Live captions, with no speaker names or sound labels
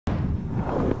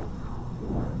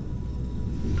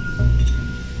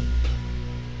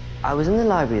I was in the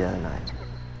library the other night,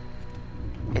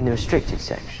 in the restricted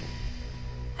section,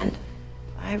 and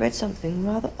I read something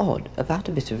rather odd about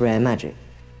a bit of rare magic.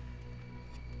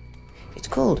 It's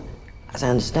called, as I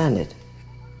understand it,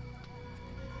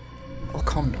 a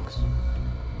condom.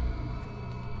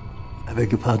 I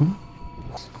beg your pardon?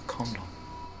 A condom.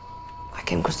 I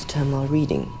came across the term while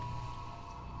reading,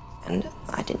 and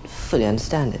I didn't fully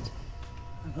understand it.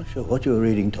 I'm not sure what you were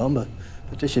reading, Tom, but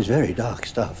this is very dark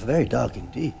stuff, very dark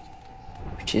indeed.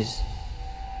 Which is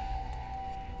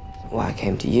why I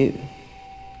came to you.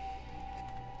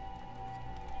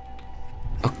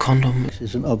 A condom. This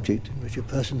is an object in which a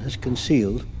person has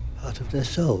concealed part of their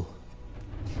soul.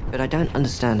 But I don't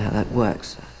understand how that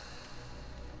works, sir.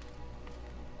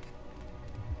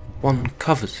 One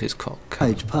covers his cock.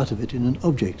 Hides part of it in an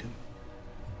object.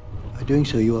 By doing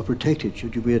so, you are protected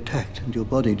should you be attacked and your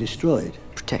body destroyed.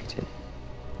 Protected?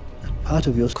 That part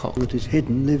of your soul that is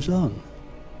hidden lives on.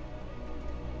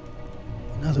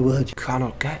 In other words, You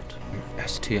cannot get an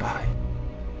STI.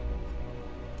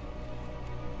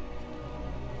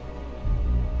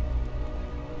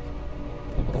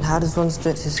 And how does one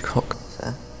stretch his Cock.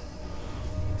 sir?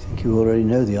 I think you already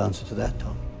know the answer to that,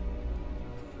 Tom.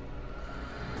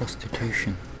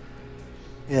 Prostitution.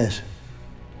 Yes,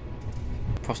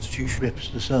 Prostitution. rips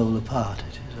the soul apart.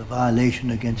 It is a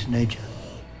violation against nature.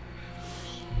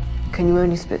 Can you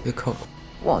only split Your cock.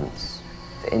 once?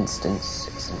 For instance,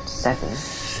 isn't 7?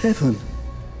 7?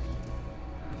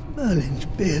 Merlin's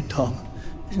beard, Tom.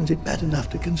 Isn't it bad enough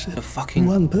to consider A fucking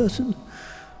one person?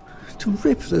 To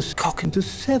rip the cock into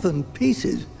 7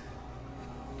 pieces?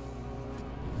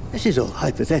 This is all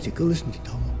hypothetical, isn't it,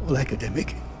 Tom? All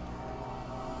academic.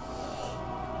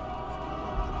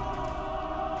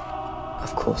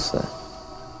 Of course, sir.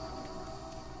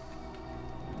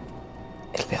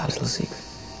 It'll be our little secret.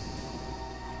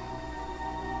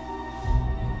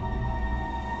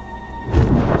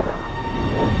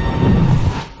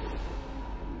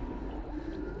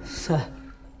 Sir.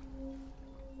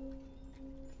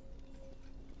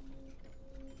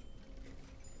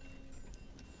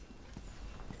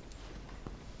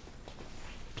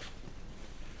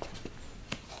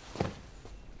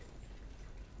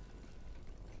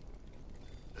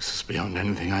 This is beyond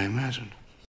anything I imagined.